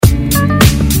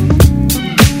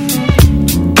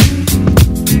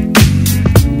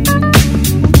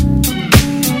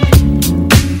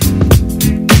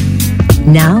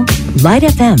Light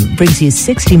FM brings you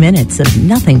 60 minutes of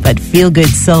nothing but feel-good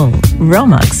soul.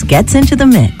 Romex gets into the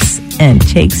mix and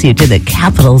takes you to the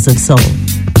capitals of soul.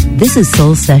 This is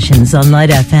Soul Sessions on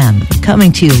Light FM,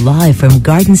 coming to you live from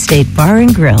Garden State Bar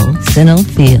and Grill, Sinnel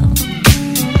Field.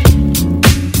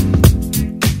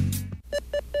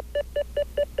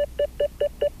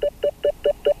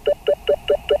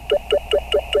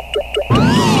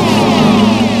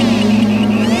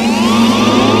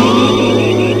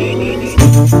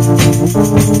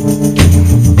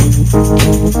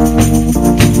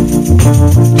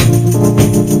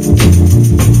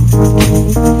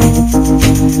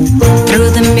 Through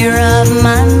the mirror of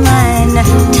my mind,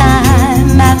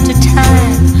 time after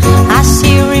time, I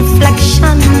see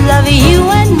reflections of you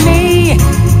and me.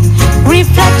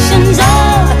 Reflections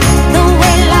of the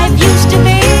way life used to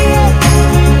be.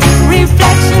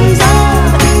 Reflections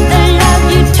of the love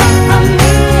you took from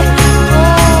me.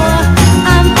 Oh,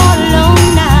 I'm all alone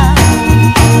now,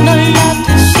 no love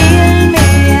to shield me.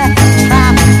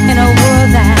 Trapped in a world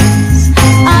that's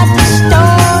a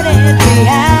distorted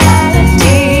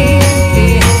reality.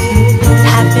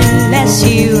 Happiness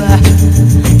you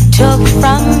took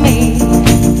from me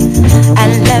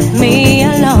and left me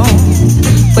alone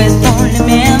with only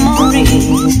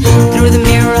memories. Through the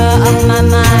mirror of my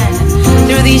mind,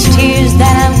 through these tears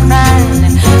that I'm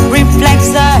crying, reflects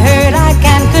the hurt I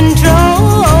can't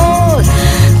control.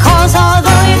 'Cause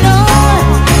although you're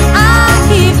gone, I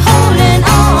keep holding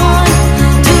on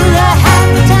to the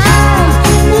happy times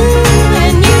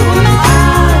when you were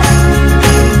mine.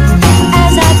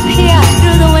 As I peer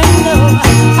through the window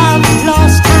of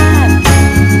lost time,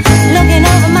 looking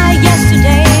over my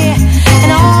yesterday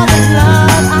and all the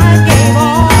love I gave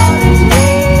all to me.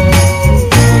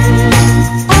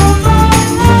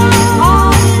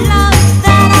 All the love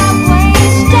that I've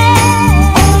wasted,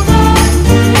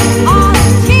 all the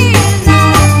tears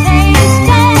that I've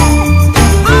tasted,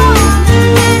 all the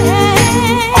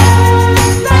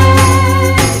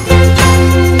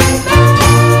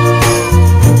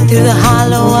through the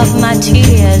hollow of my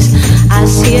tears, I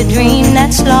see a dream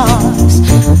that's lost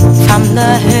from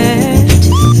the hurt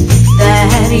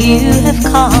that you have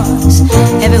caused.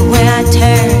 Everywhere I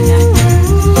turn,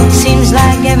 seems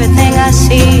like everything I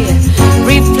see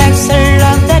reflects the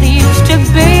love that used to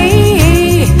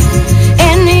be.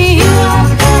 In you I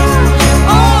put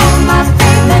all my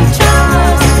faith and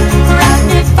trust, right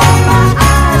before my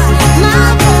eyes, my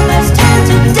world has turned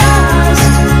to dust.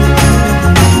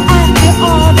 After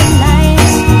all the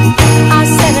nights I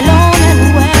sat alone and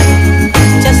wept,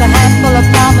 just a handful of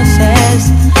promises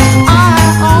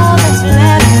are all that's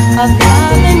left of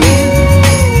loving you.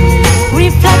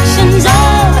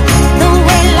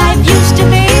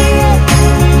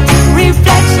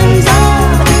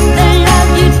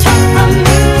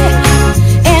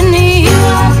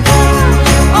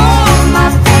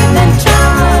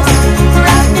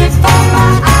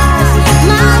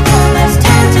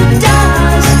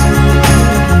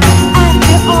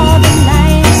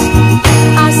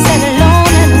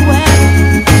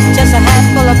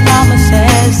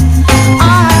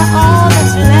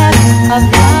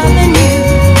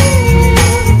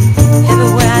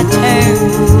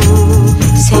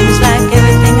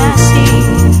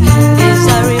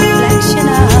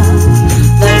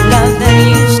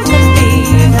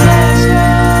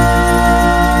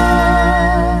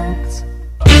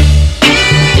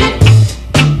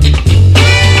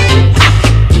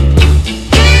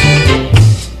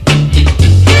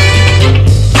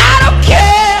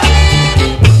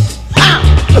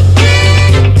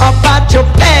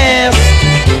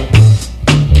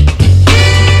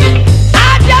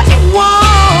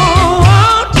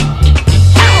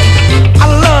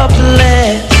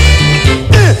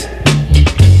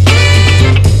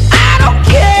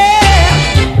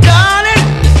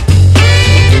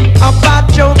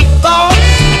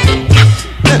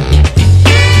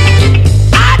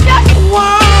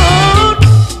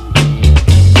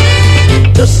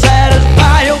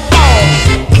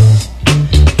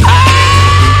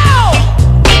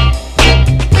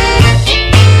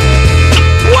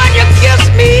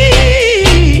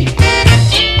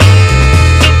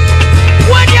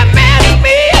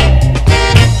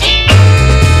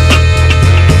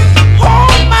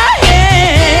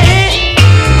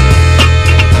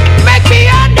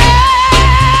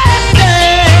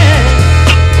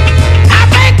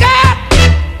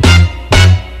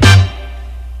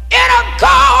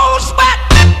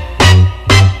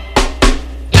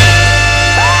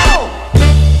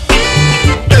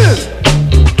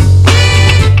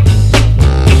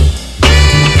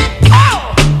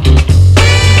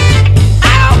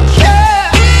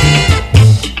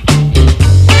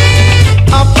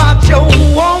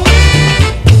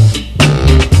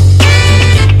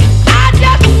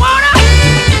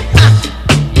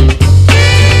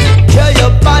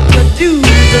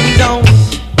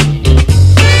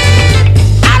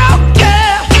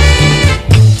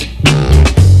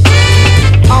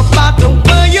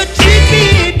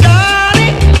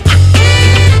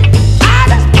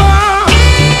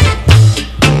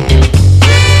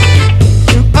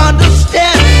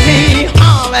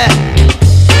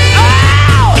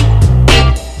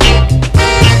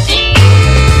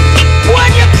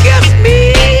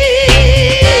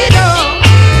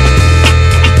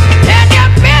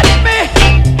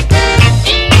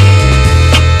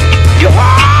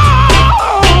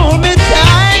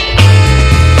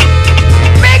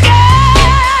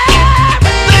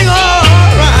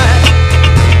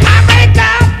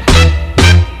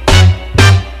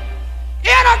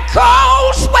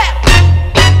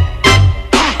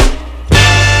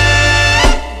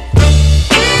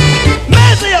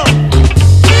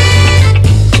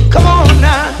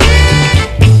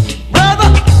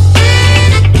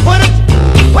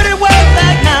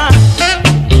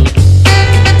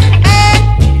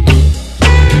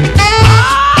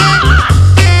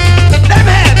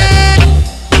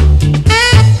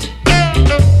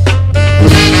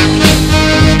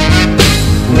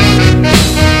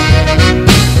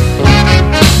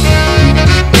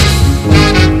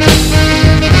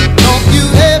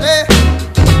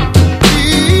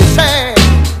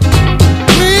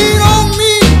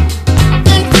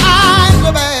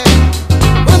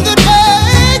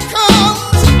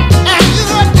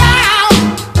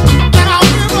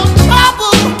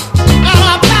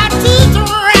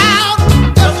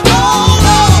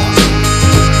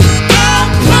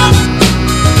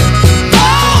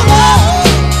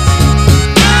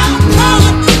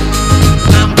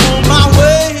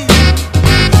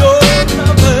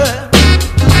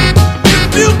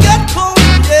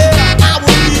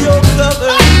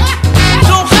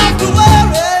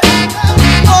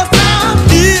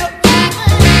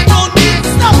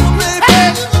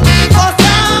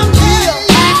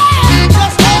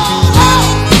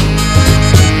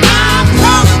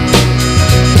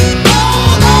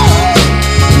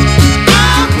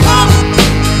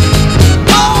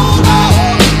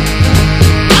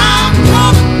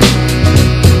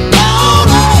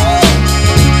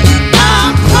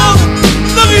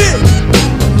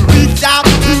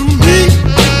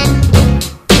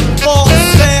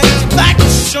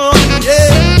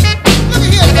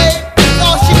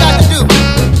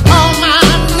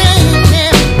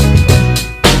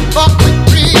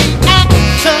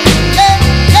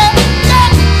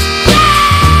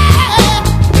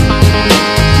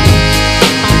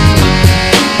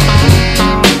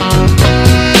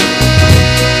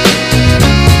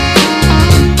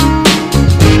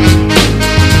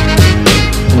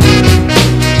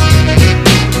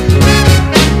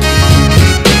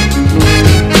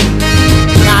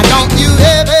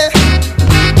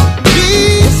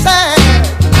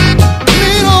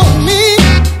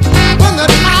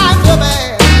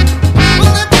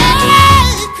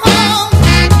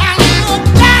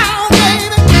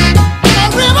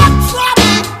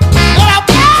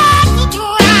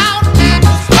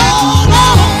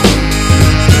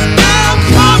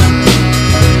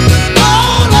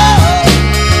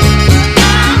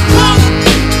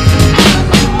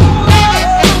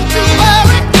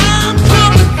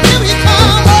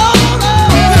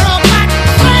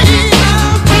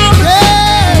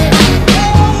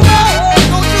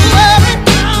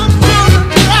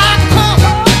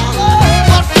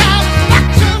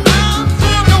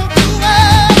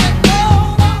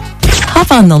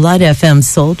 on the Light FM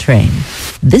Soul Train.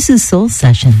 This is Soul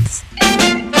Sessions.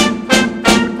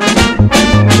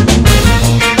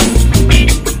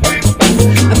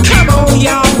 Come on,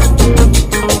 y'all.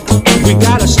 We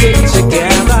gotta stick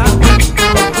together.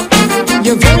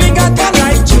 You've only got one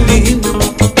life to live,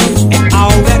 and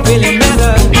all that really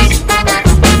matters.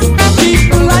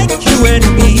 People like you and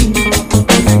me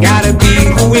gotta be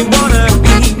who we wanna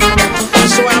be.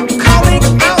 So I'm calling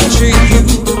out to you,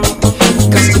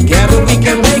 'cause together we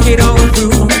can make it on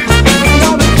through. I'm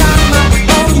gonna climb up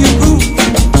on your roof,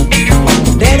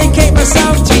 dedicate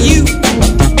myself to you,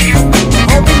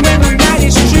 hoping when the night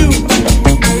is through,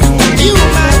 you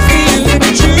might feel it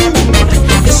too.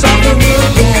 It's all the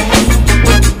hood, yeah.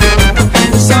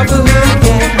 It's all the hood,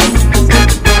 yeah.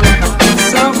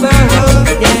 It's all the hood,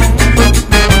 yeah.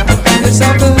 It's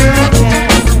all the hood, yeah.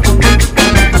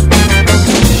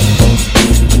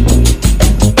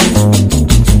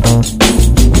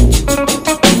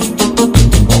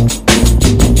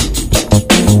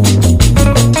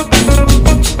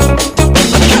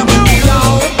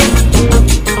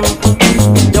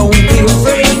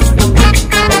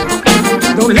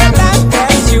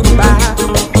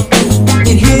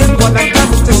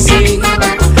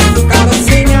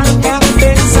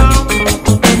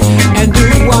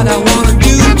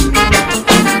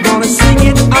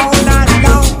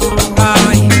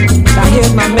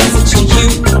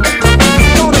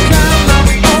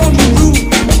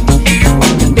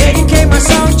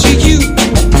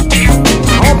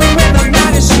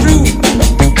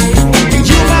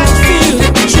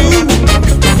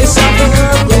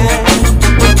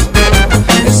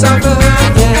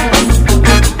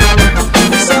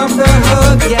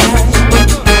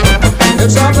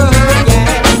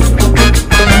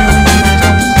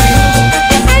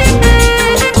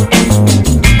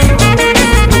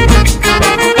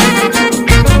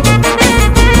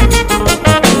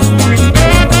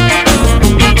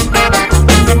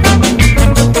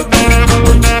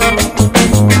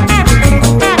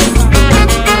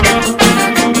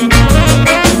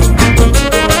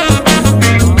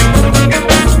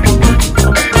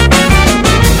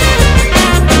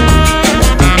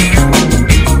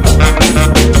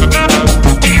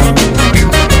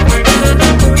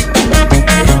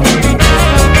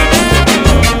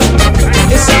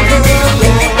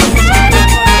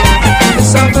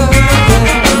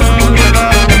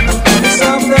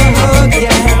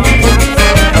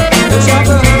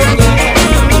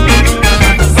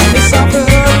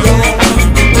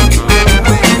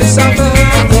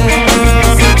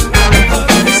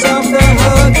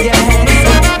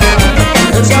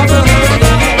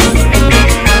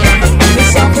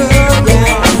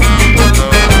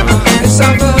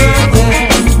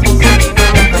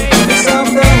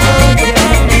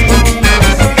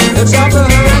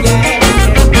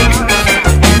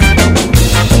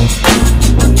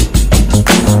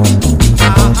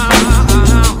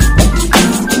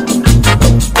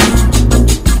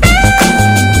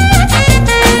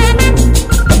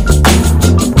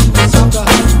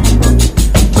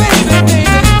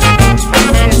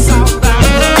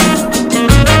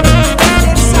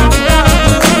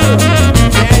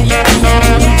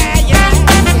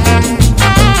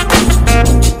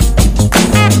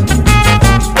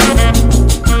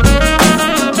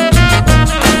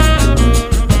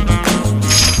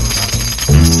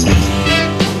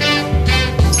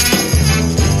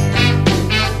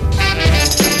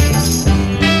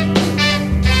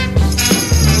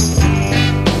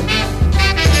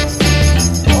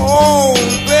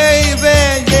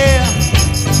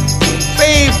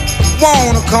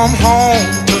 Come home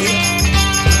to you.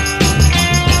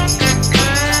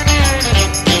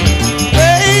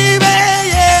 Baby,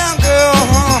 yeah,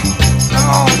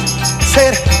 girl,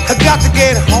 said I got to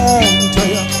get home to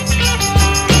you.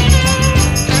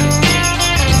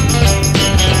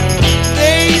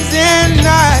 Days and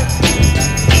nights,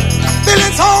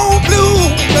 feeling so blue,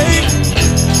 baby.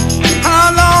 Oh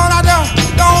Lord, I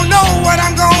don't know what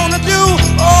I'm gonna do.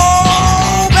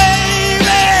 Oh,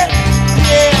 baby,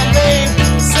 yeah, baby.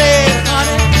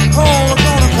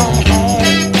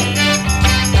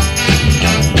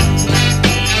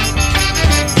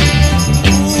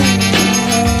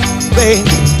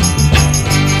 Baby,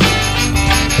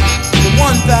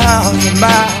 1,000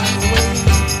 miles away.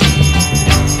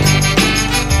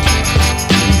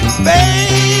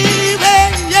 Baby,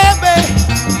 yeah, baby,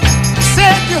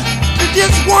 said you're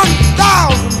just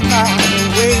 1,000 miles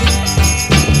away.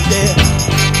 Yeah.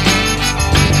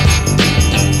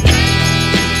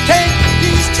 Take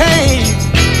these chains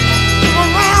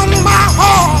around my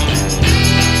heart.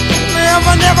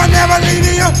 Never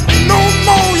leave you no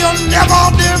more. You'll never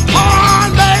depart,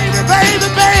 baby, baby,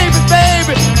 baby.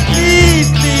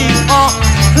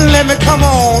 let me come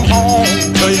on home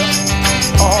to you.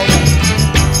 Oh,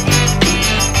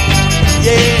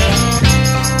 yeah,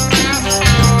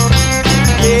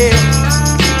 yeah.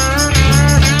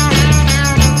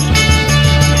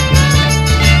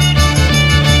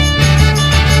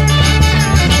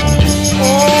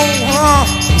 Oh,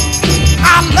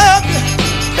 I love you,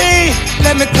 babe.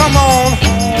 Let me come on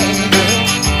home, girl.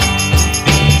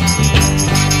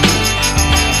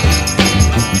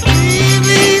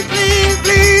 Please, please,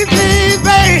 please, please,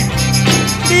 babe.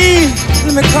 Please,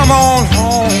 let me come on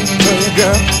home to you,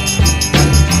 girl.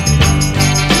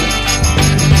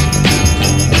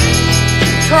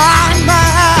 Crying my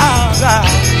eyes out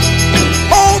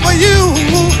over you.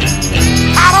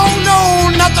 I don't know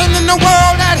nothing in the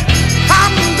world that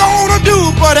I'm gonna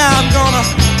do, but I'm gonna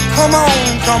come on,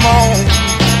 come on,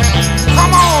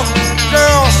 come on.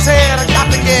 Girl said I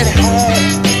got to get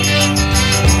home.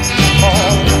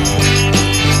 Oh.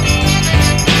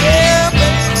 Yeah,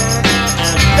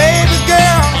 baby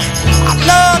girl, I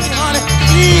love you, honey.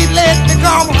 Please let me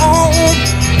come home.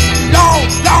 Lord,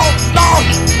 Lord, Lord,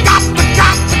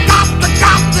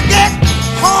 got to get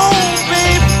home,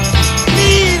 baby.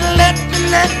 Please let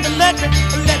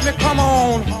me come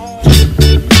on home.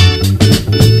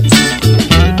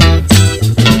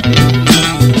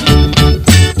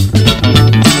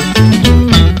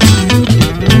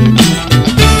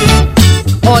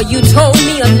 Or you told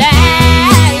me a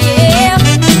lie, yeah,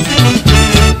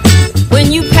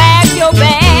 when you packed your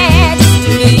bags to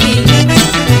leave.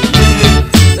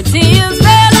 But tears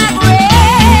fell like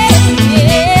rain,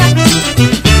 yeah,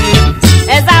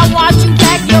 as I watched you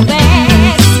pack your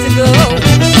bags to go.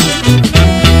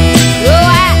 Oh,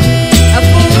 I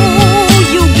fooled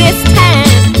you this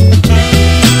time,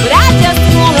 but I just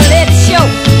wanna let it show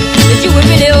that you were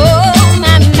really on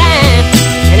my mind,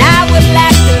 and I would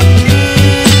like to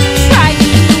try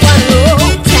you one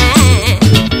more time,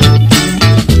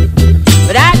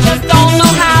 but I just don't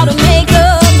know how to make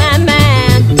up my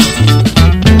mind.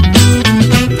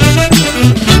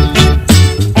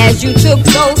 As you took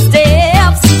those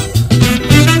steps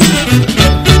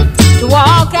to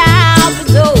walk out the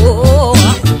door,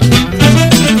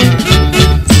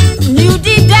 knew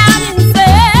deep down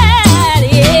inside,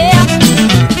 yeah,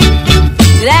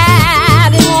 that I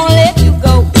didn't want to let you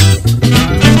go.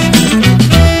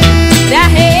 That I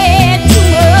had too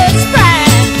much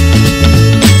pride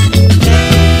to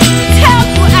tell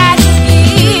you I could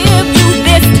give you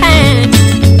this time,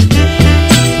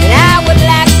 and I would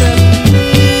like to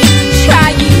try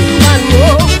you one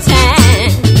more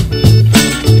time,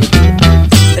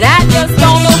 but I just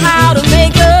don't know how to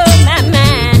make up my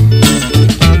mind.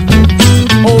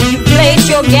 Oh, you played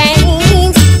your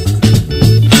games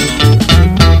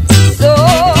so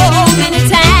many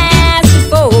times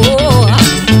before,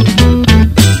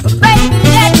 but baby,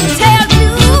 let me tell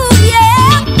you,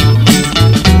 yeah,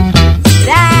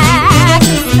 that I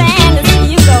can stand to see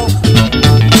you go.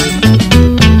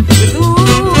 But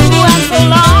ooh, I'm so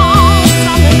lost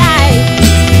on the night.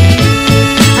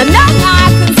 I know I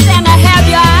can stand to have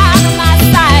you out of my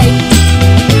sight,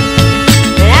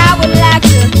 and I would like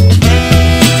to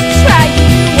try you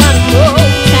one more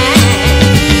time,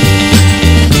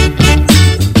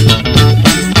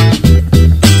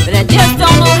 but I just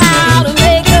don't know how to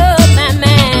make up my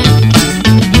mind.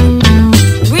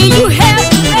 Will you help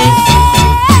me,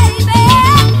 baby?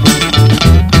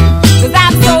 'Cause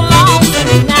I'm so lost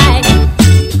tonight.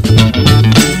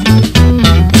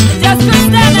 I just couldn't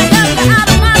stand to have you out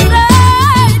of my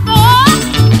sight, boy.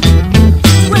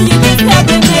 Will you just help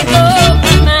me make up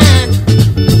my mind?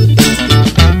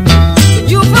 Will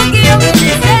you forgive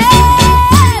me,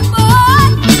 boy?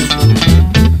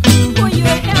 Will you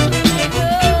help me make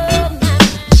up my mind?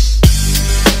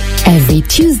 Every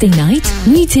Tuesday night,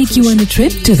 we take you on a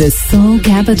trip to the soul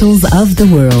capitals of the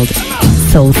world.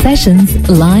 Soul Sessions,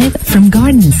 live from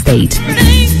Garden State.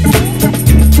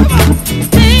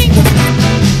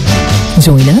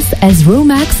 Join us as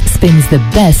Romax spins the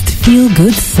best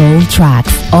feel-good soul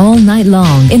tracks all night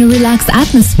long in a relaxed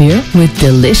atmosphere with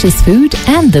delicious food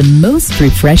and the most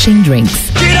refreshing drinks.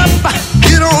 Get up,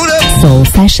 get on up. Soul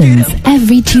Sessions,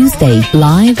 every Tuesday,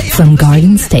 live from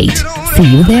Garden State. See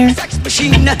you there. Sex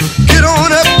machine, get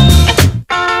on up.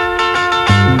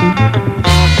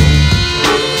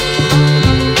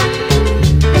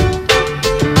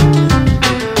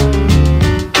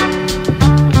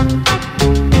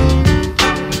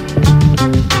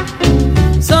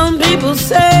 Some people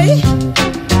say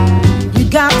you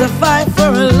got to fight for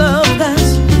a love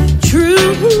that's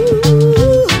true.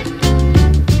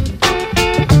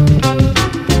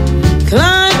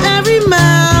 Climb every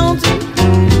mountain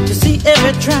to see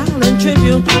every trial and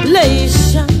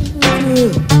tribulation.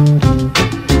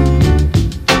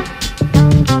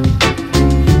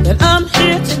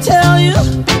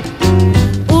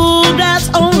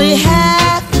 only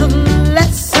half the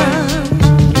lesson.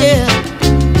 Yeah.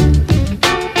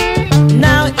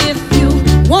 Now if you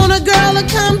want a girl to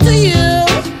come to you,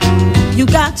 you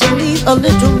got to leave a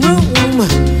little room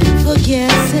for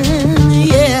guessing.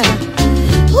 Yeah.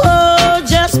 Oh,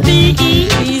 just be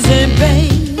easy,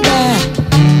 baby.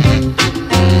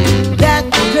 That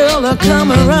girl will come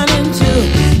running to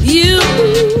you.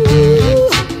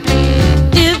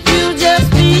 If you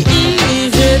just be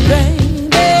easy, baby.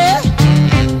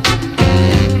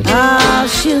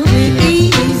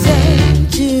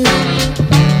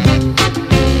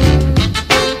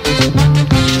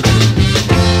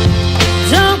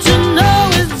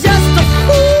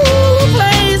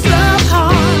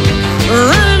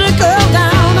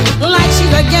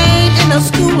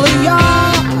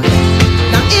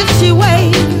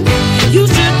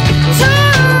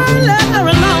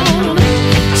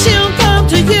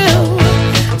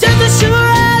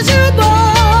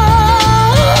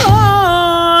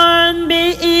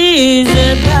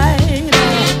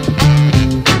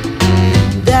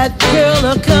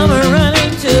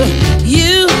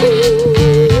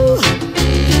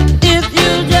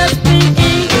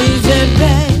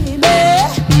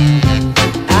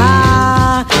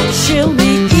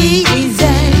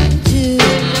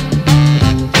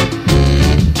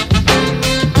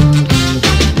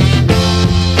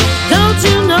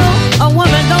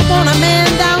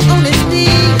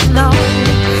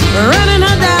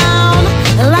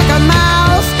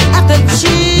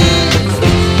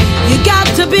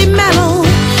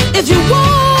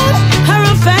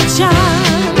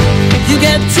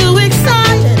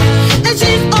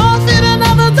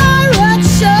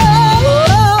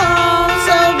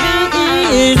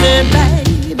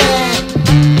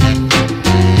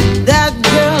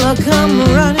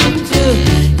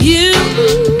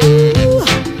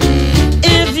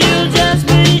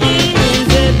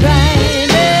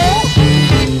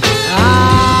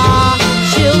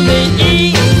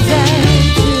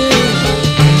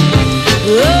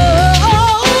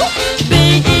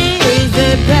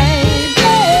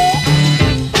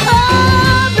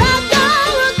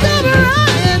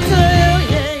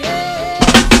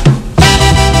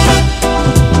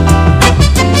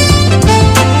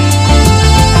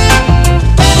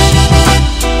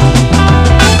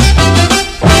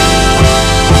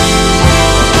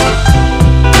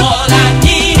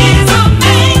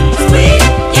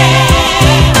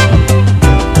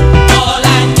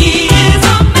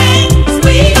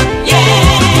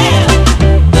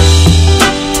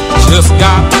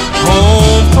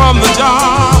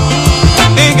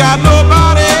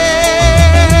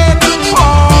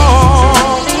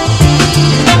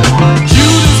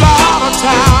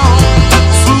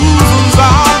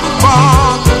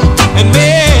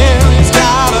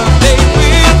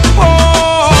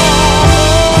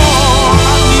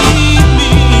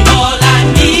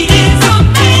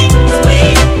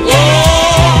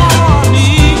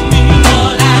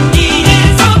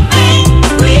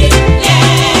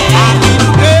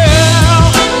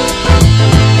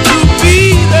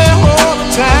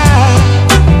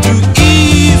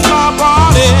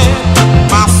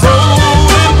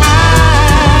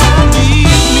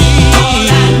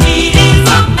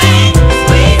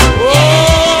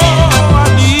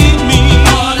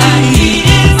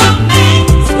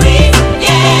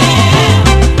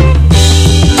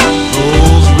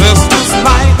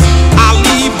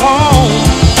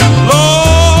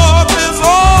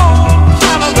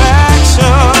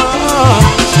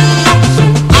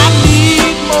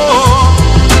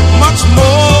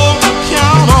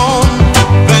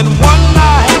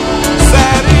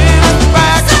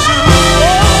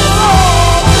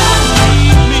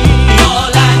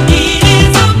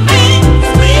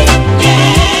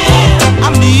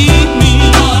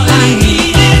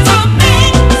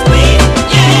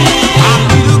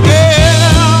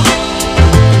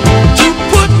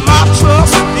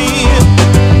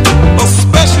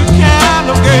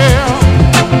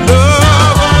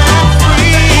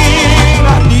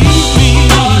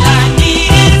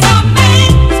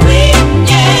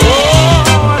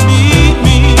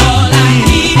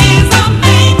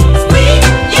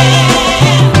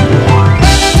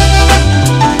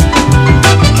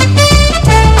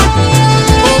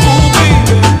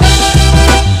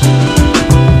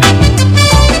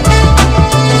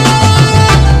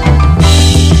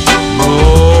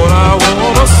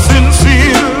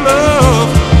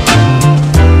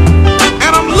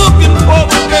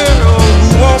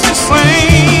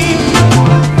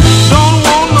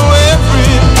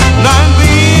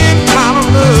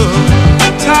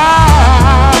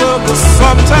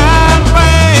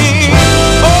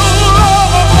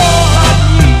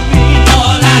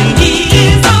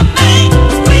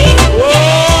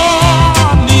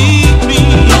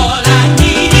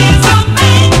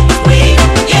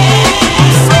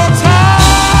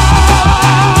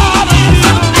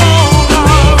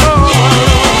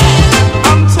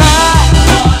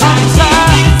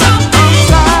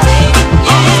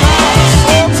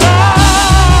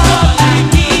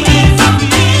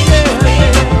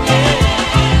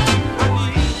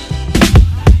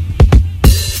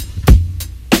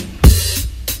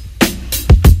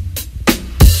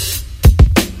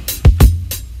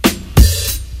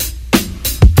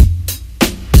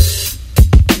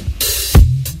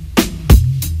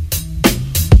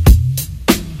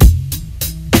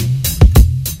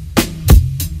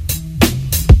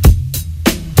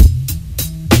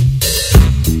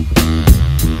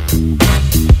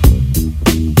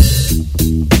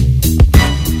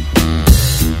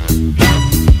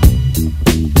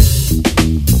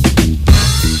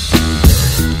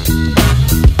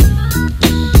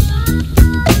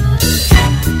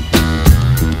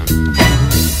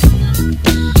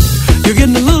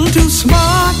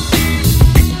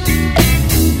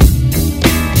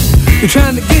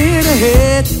 trying to get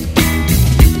ahead.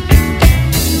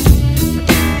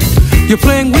 You're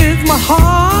playing with my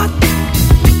heart.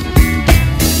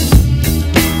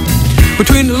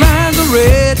 Between the lines of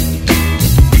red,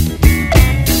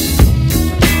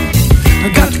 I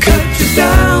got to cut you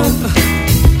down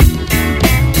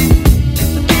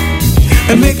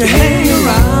and make you hang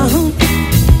around.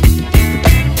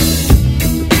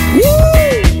 Woo!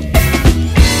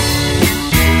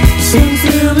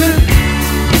 Sincerely,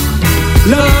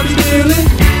 love you dearly.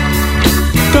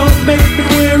 Don't make me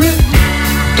weary.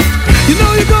 You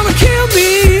know you're gonna kill me,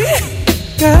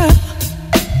 girl.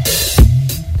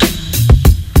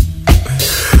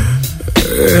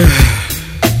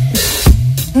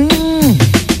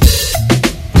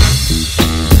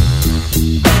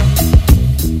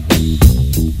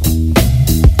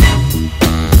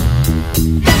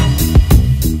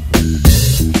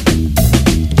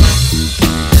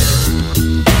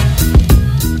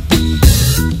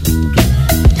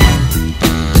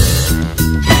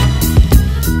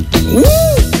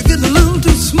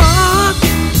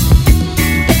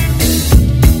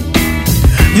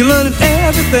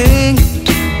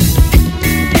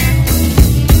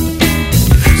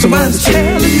 Somebody's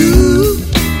telling you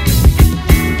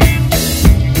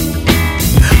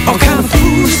all kind of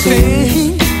foolish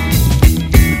things.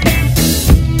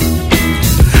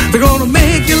 They're gonna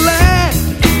make you laugh,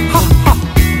 ha, ha.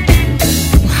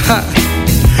 Ha.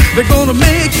 They're gonna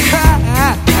make you cry.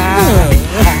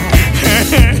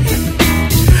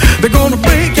 They're gonna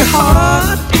break your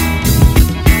heart.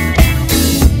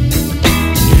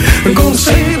 They're gonna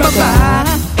say bye-bye.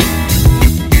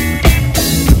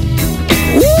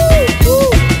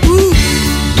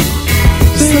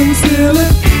 Sincerely,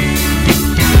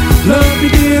 love you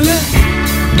dearly.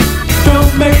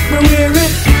 Don't make me weary.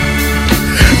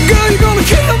 Girl, you're gonna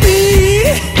kill me.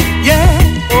 Yeah.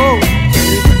 Oh.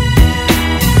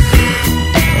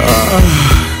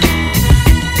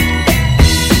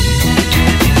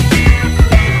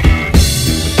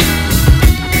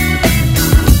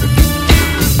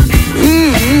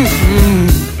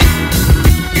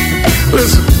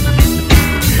 Listen,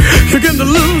 you're getting a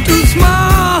little too smart.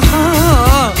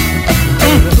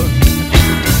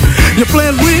 You're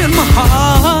playing with my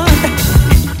heart.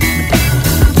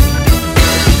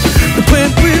 You're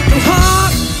playing with my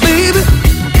heart, baby.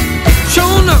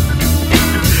 Sure enough,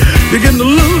 you're getting a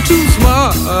little too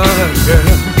smart,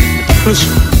 girl.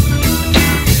 Listen,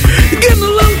 you're getting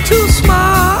a little too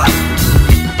smart.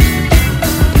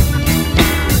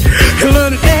 You're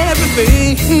learning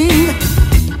everything.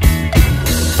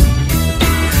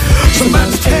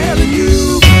 Somebody's telling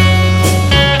you.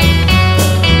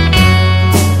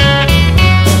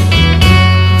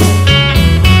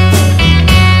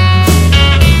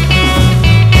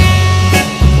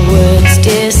 Words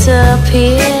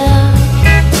disappear.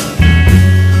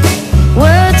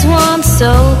 Words once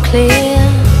so clear.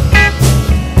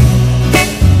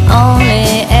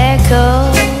 Only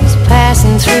echoes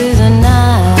passing through the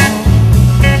night.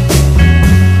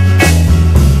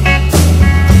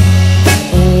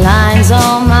 Lines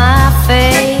on my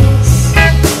face,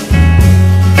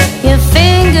 your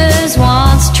fingers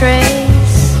once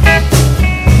trace,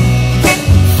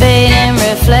 fading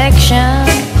reflection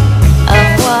of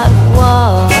what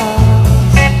was.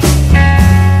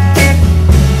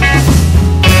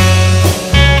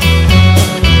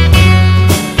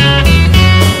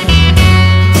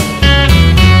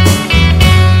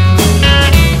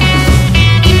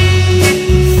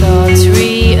 Thoughts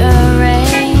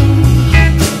rearrange,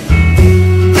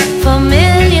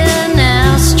 familiar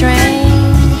now strange.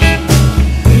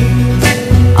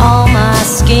 All my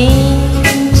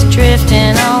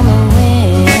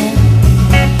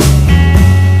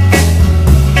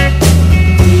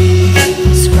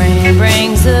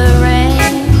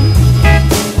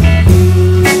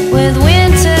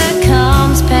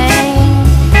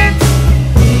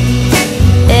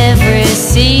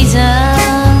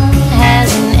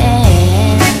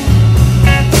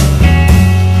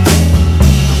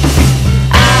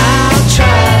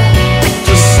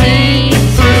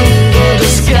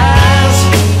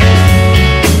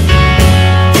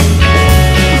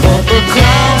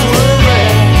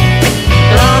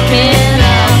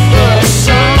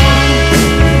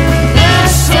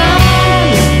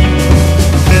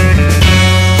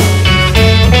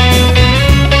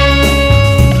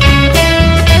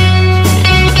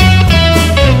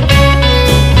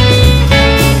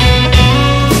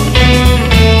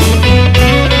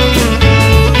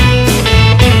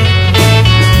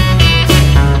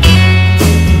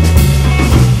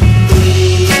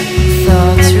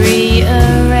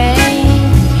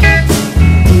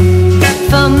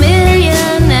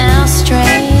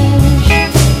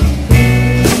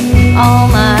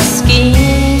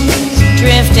schemes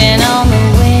drifting on the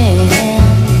wind.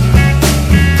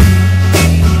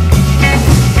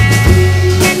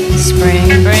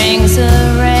 Spring brings the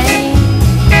rain,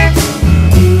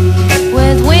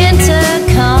 with winter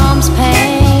comes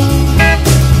pain.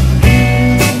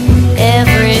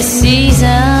 Every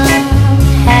season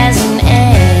has an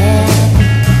end.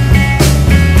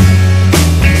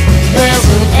 There's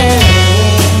an end.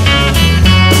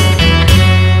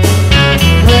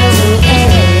 There's an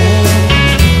end.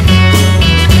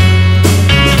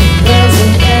 There's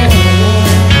an end.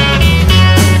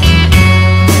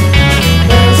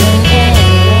 There's an end.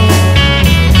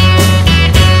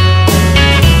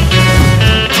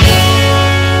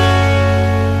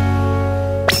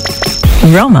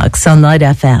 Romex on Light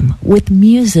FM with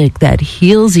music that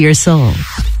heals your soul.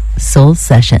 Soul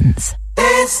Sessions.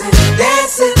 Dancing,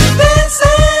 dancing,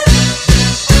 dancing.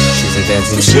 She's a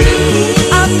dancing machine.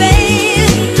 Oh,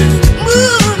 baby,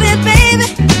 move it, baby.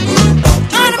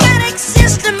 Automatic,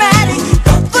 systematic,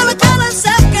 full of color,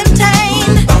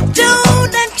 self-contained.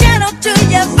 Tuned and channeled to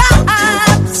your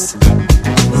vibes.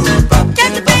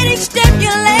 Captivating,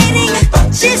 stimulating.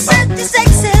 She's such a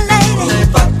sexy lady.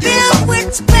 Filled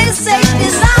with space, safe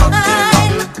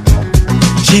design.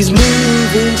 She's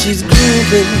moving, she's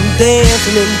grooving,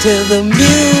 dancing until the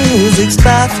music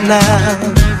stops now.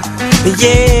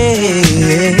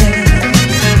 Yeah.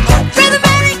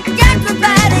 Rhythmatic,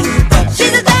 acrobatic.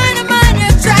 She's a dynamite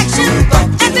attraction.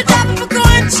 At the top of a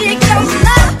coin, she goes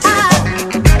live.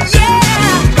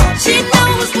 Yeah, she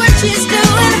knows what she's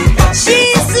doing.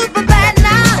 She's super bad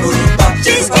now.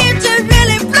 She's here to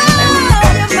really blow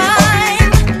your mind.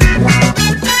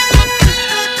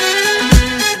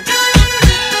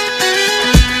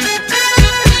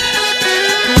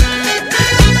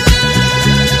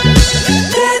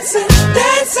 Dancing,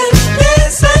 dancing,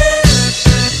 dancing.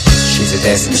 She's a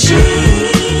dancing machine.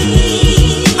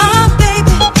 Oh,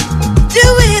 baby, do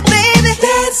it, baby.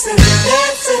 Dancing,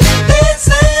 dancing,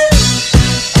 dancing.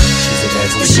 She's a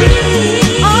dancing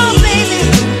machine. Oh, baby,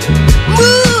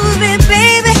 move it,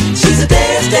 baby. She's a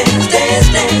dance, dance, dance,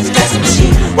 dance, dancing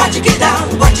machine. Watch her get down,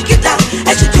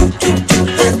 as you do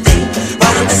her thing,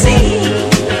 right on the scene.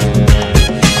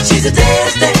 She's a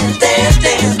dance, dance, dance,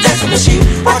 dance, dancing machine.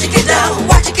 Watch her get down,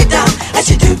 as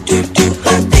you do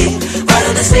her thing, right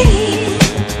on the scene.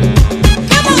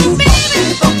 Come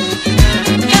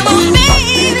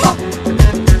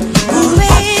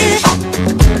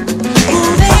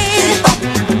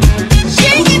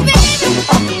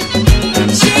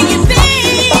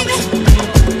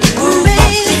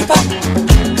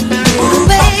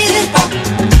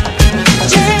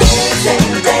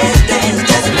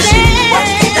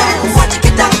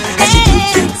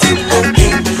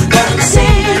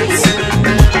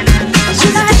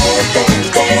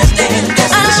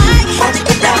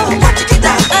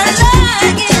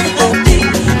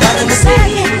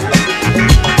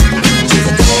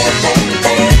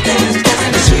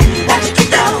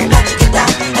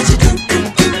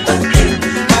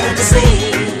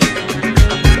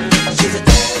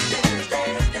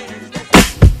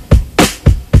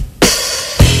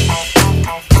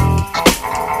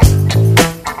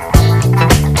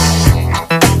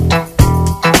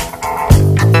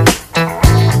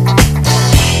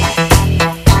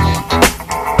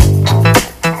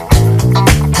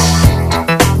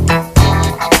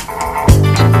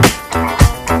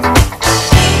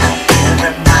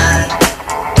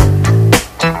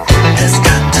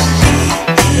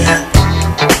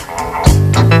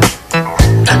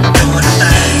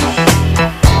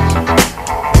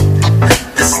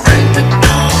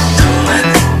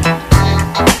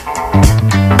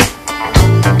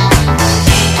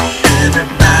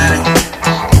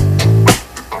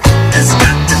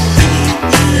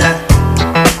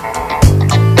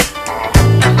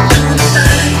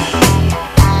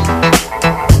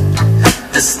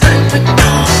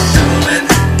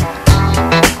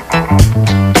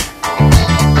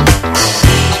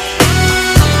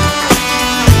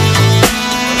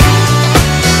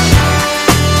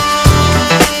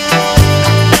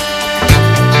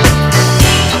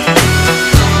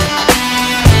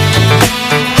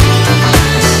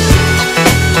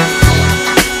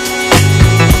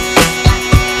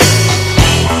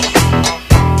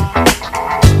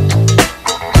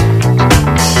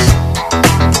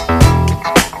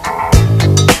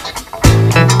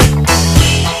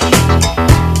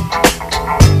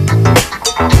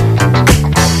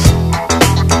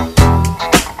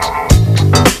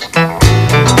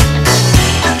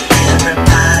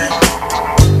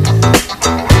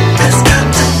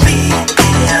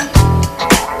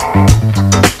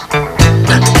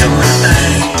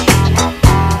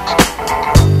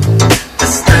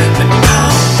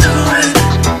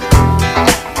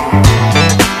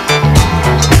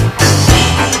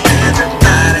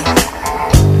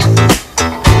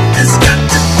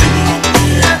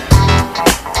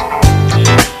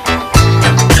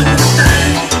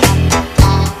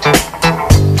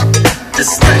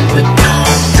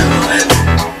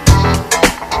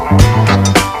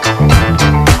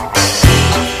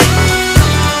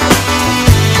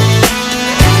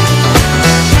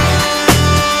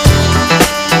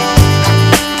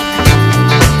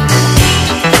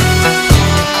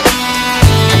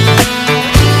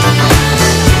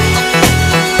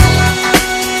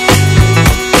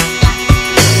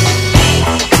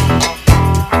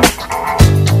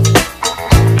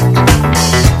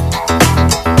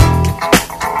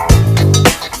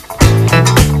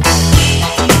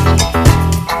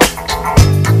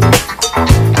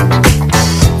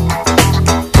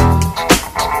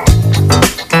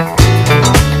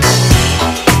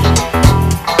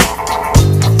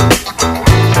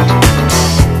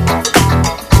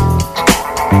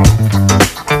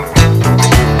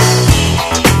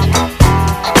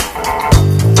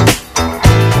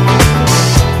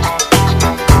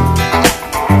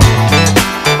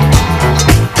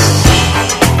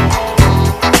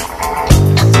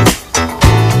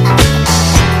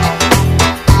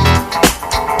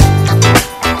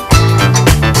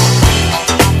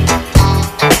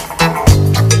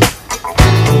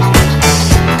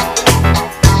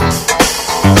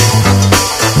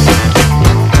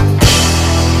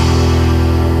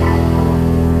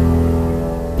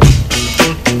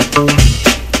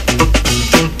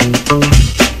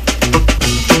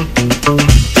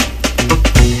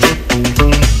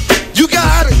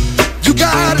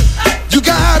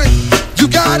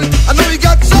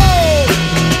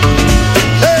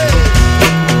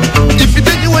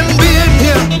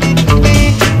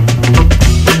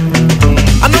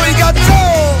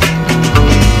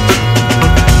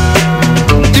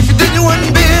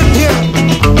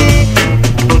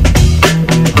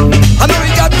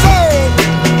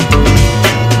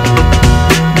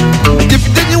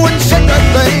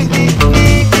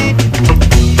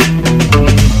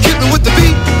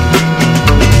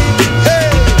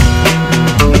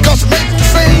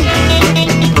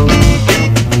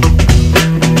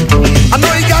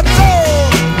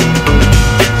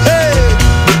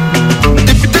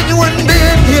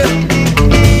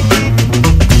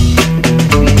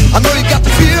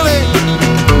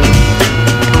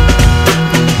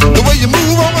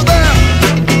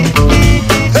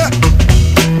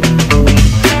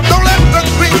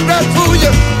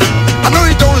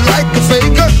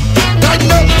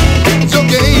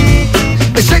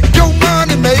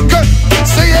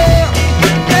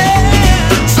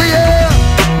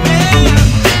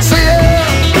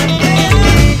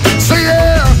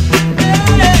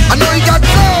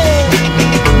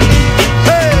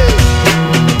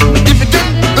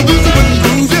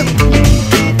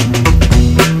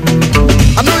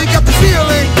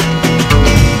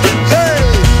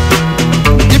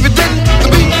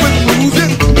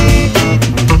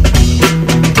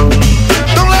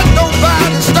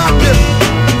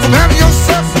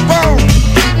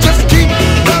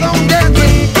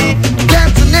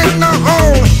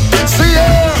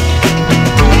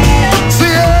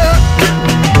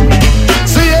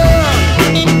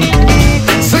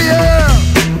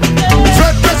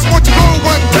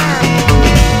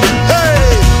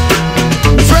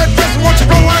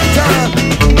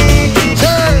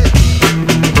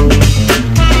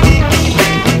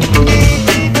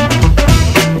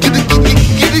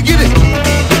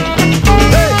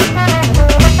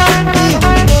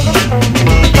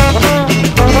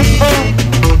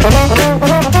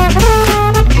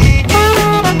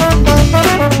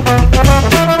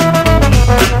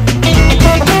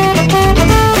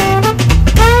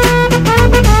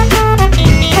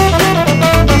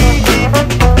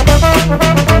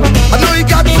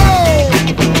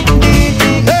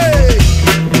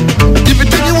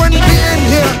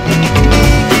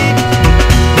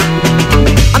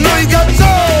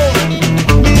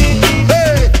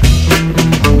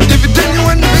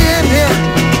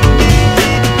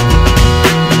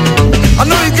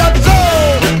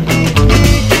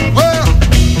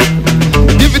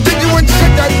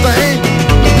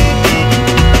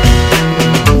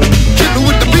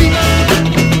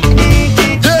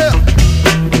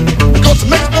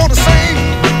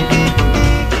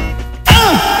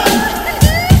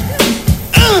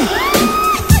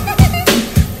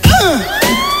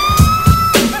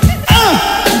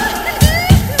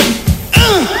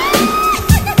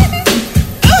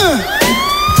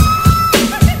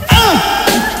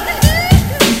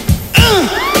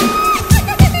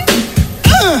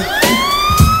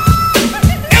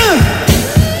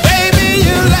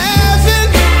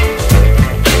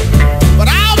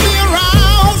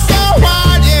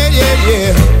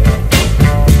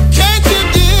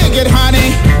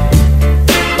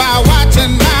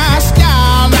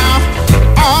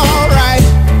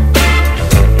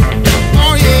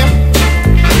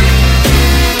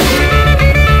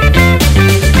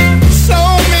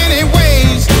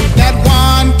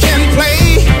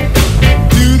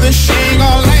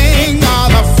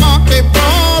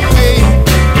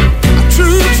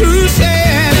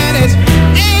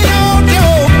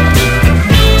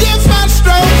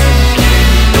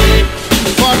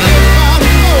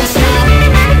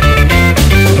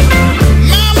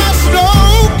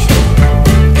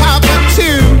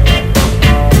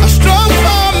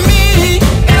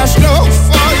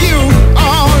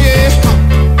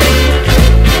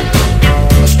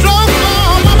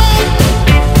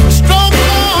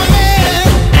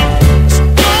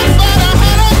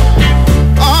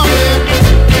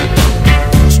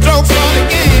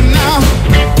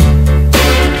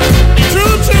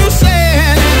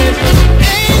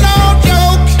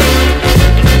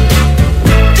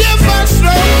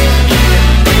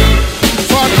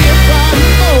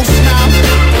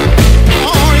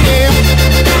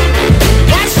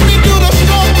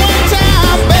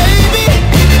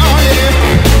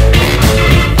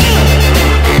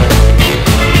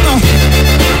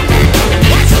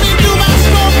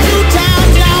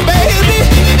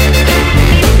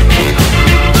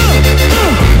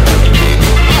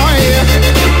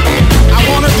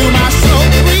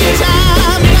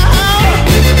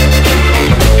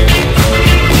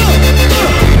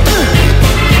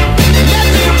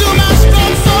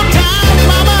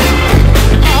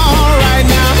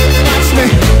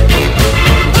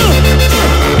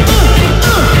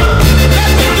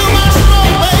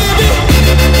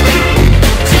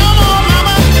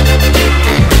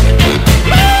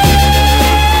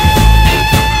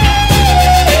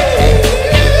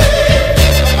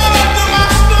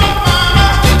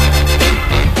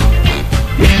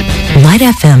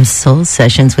FM Soul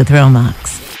Sessions with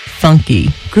Romax. Funky,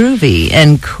 groovy,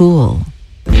 and cool.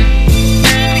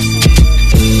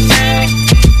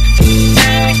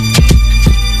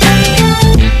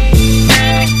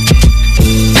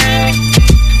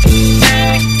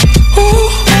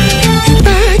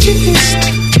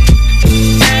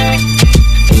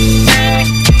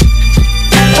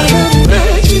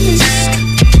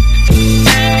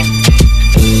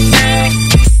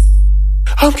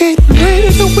 I'm getting ready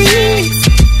to weave.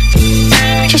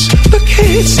 Just look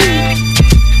and see.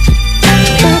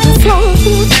 And the floor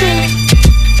will change.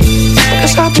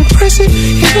 Because I've been pressing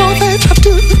in all that I do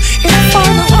in the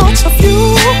final arts of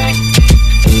you.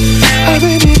 I've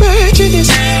been imagining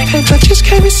this, and I just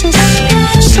can't resist.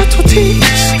 Subtleties,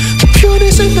 the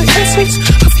pureness and the essence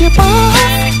of your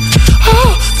body.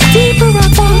 Oh, the deeper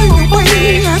I'm falling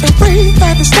away at a rate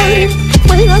that is lighting the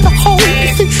way that the whole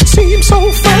thing seems so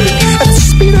funny. At the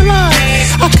speed of light,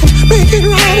 I can make it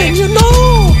right, and you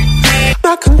know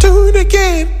I can do it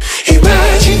again.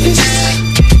 Imagine this,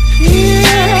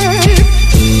 yeah.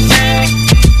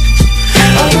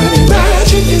 I can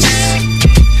imagine this.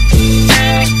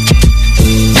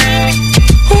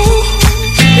 Oh,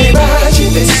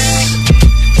 imagine this.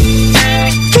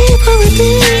 Deeper and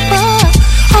deeper.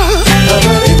 I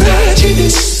can imagine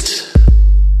this.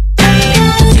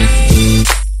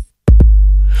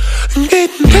 I'm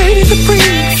getting ready to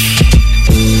breathe.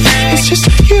 It's just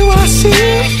you I see.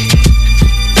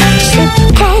 Step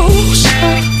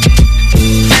closer.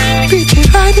 Be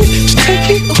delighted to take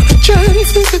you on a journey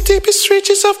through the deepest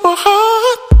reaches of my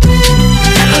heart.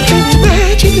 I can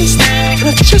imagine this, and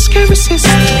I just can't resist.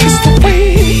 It's the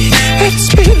way that it's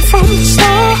been from the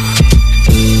start.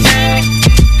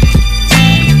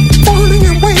 Falling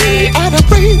away at a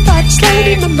rate that's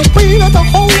sliding, and the way that the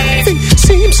whole thing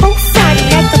seems so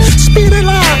frightening. At the speed of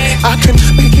light, I can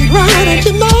make it right, and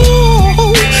you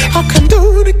know I can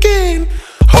do it again.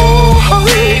 Oh,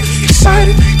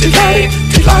 excited, delighted,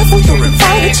 delightful. You're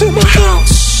invited to my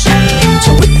house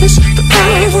to witness the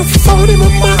power of thought in my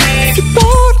mind. If you're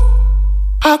bored,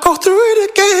 I'll go through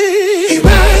it again.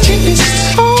 Imagine this,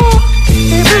 oh,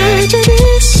 imagine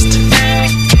this.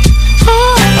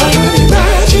 Oh, I can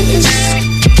imagine this,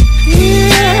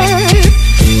 yeah.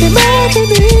 Imagine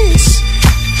this,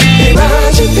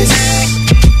 imagine this,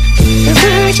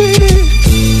 imagine it.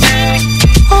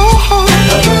 Oh,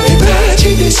 I can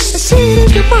imagine this. See it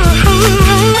in your mind.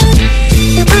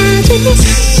 Imagine this.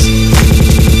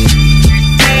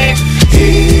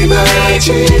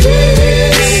 Imagine this.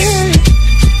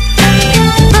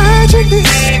 Imagine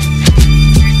this.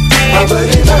 I can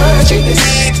imagine this.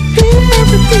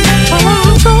 Everything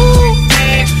around you.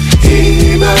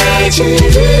 Imagine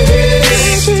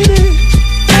this.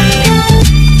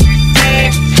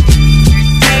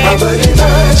 I can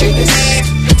imagine this.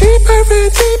 Deeper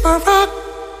and deeper rock.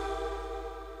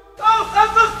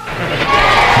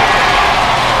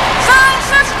 Soul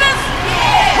sisters,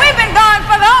 we've been gone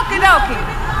for the okie dokie.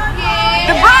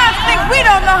 The brides think we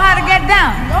don't know how to get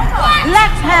down.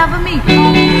 Let's have a meet.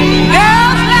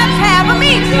 Girls, let's have a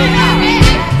meet.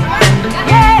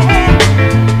 Yeah.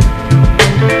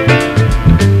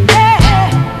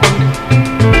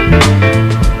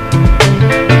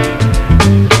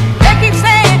 They keep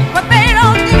saying what they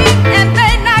don't need, and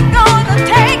they're not gonna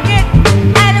take it.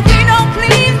 And if we don't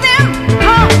please them,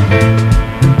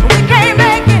 we can't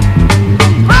make it.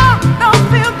 Oh, don't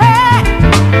feel bad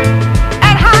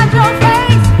and hide your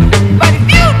face. But if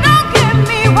you don't give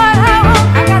me what I want,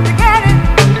 I got to get it.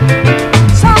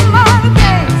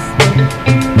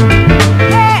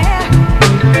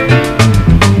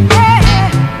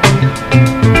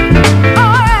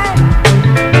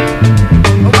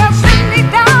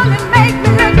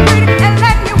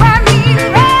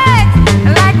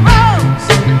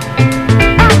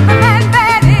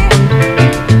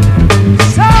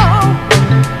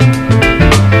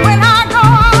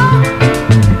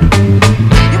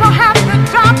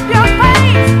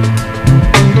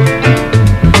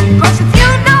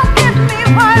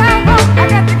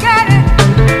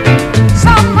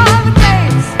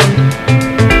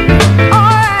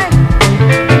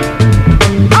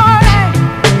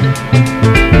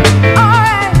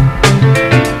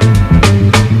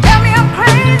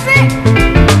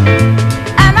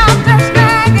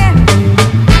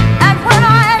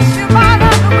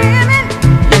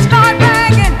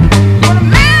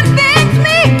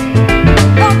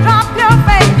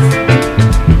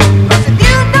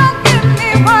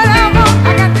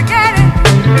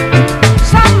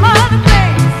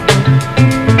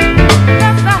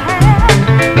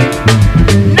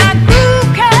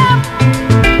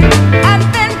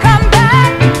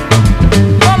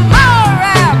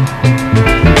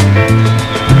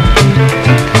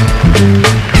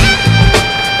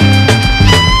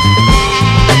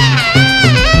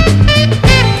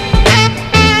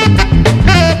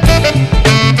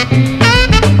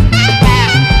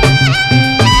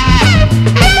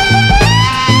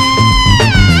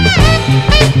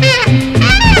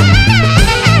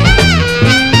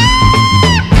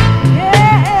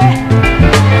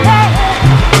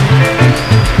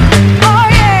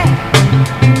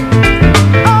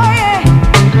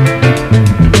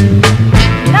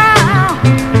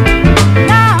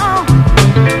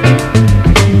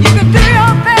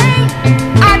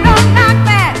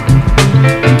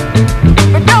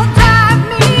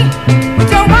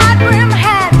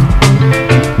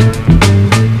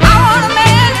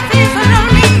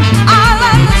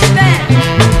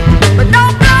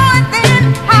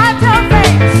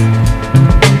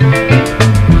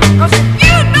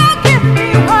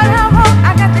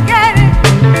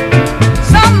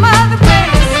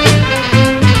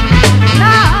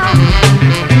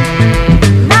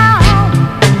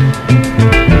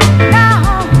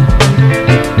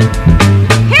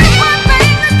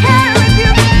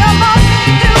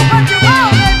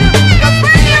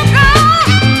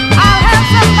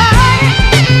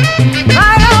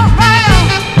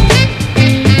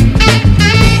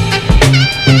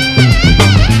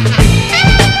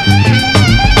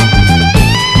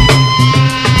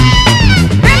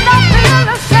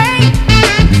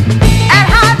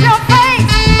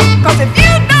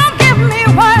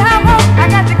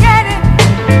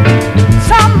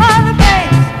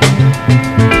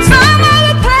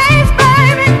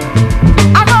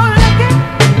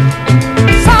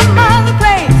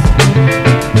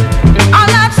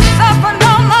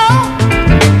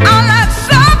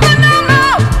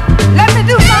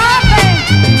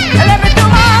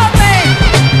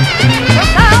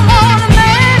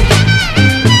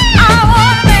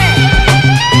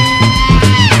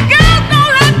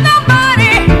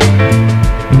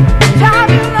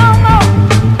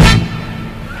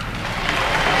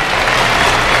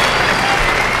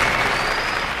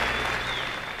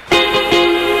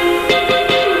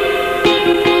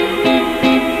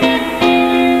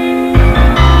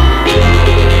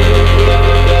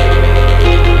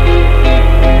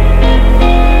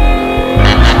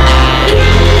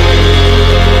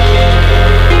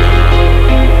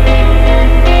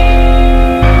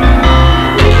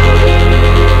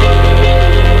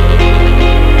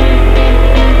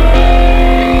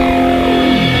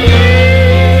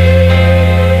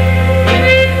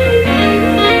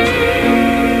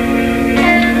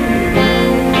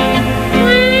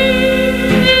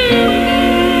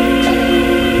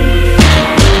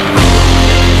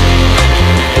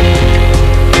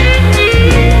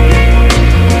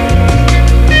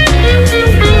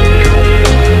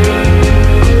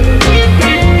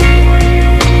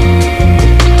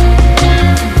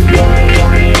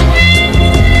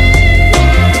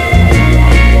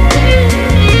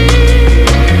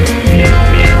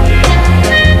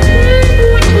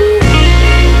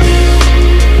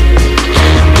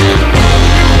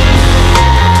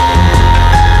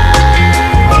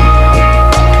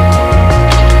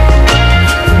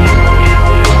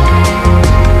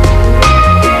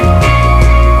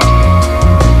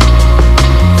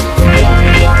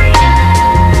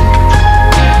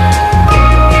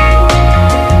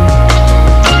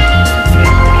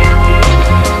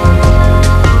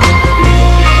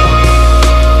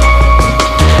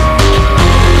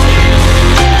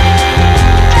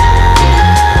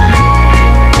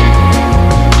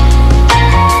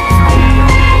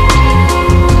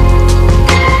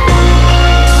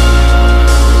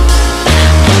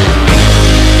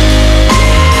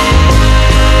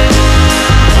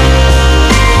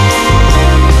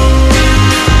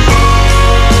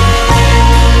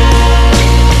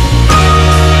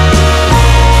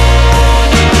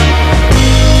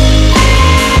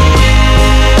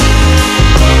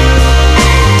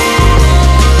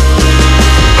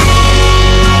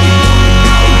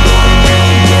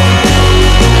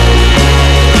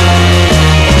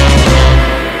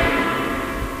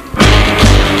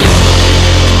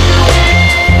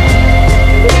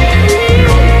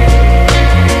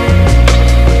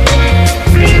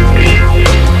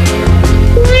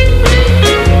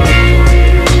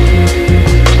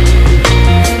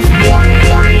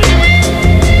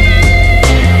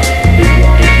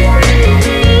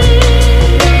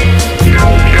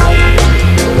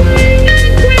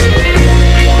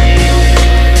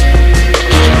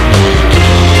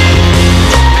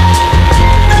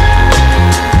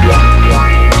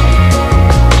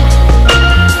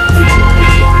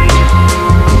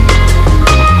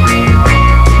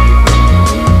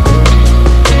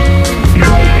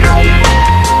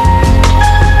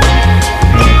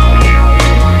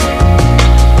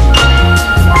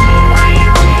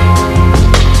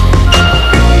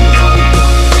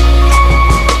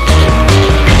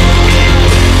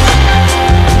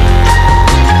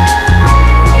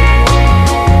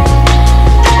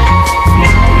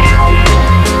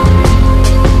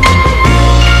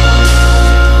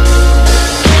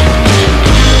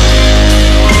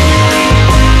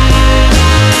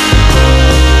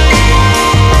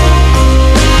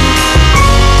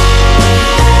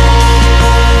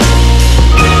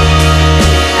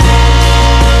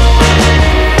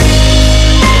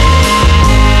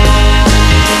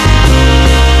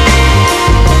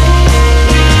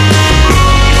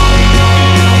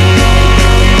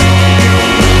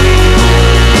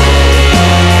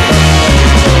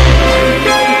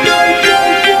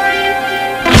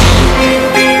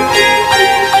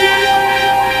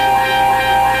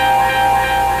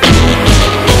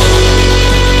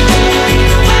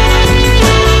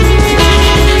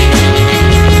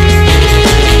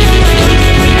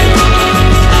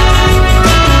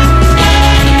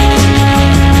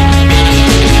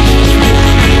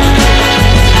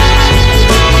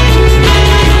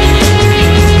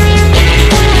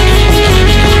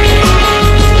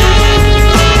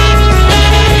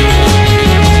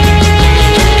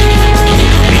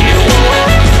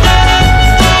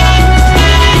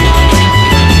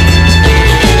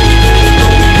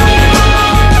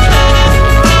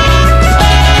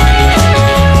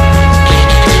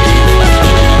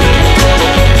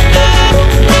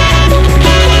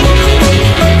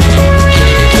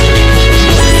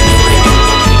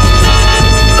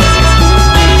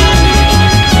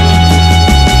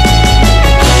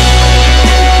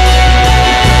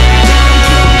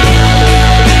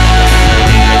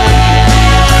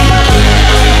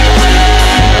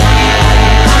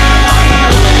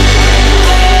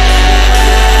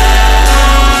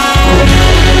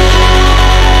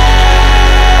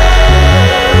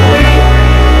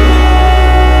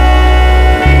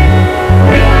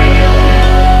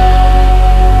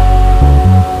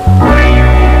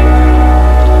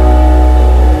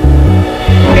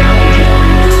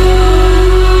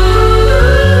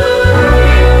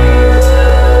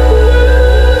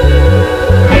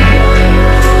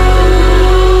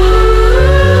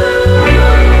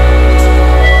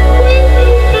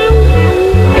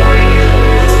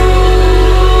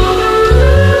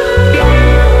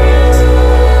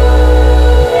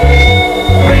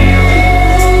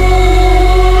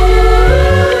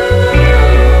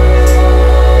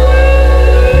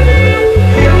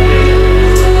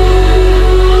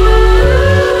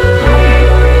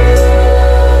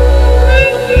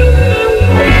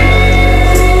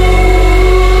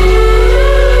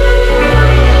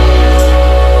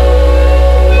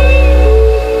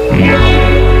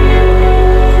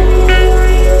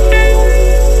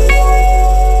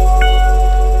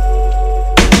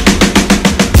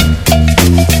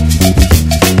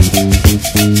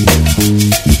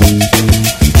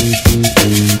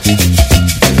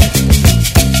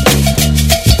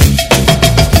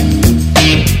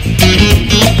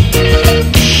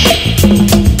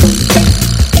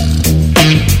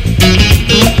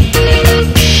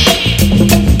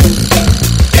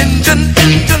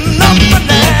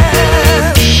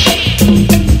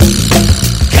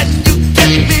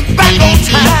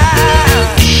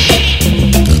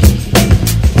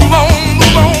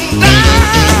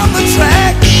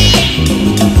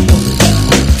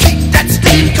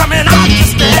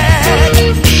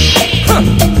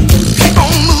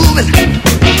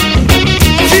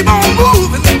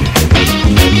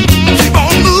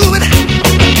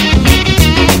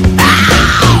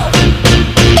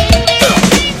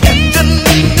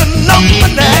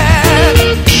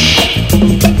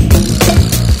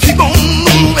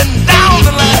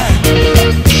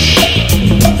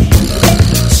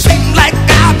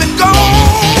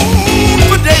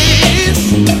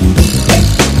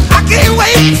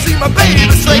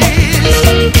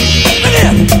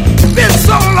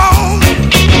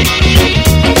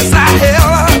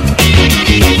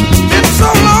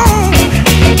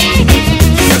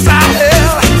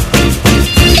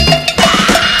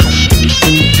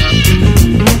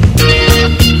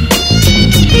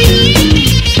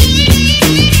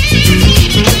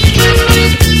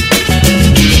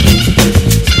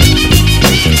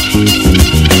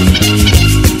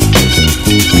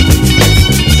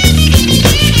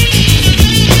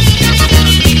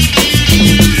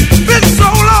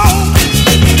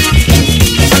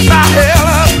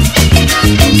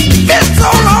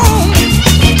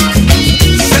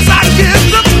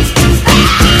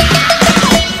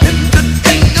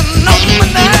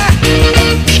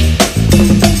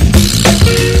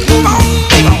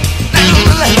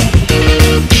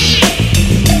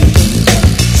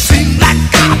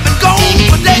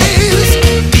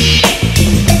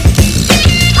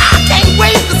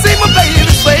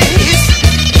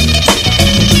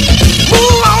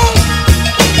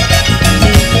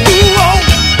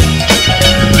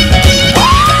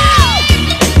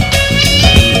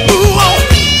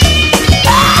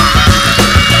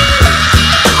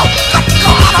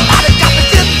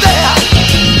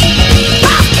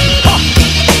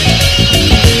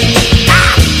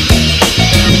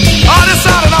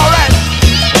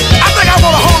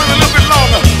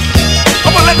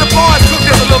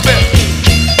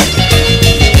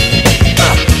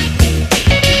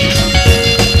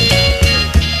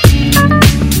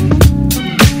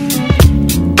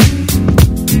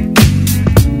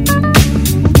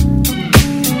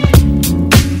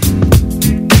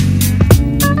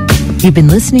 You've been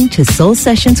listening to Soul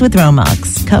Sessions with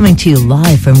Romax, coming to you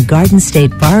live from Garden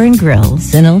State Bar and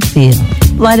Grills in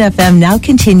Oakfield. Light FM now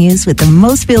continues with the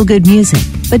most feel-good music.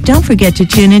 But don't forget to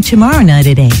tune in tomorrow night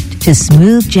at 8 to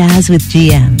Smooth Jazz with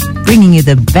GM, bringing you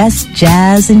the best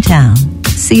jazz in town.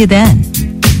 See you then.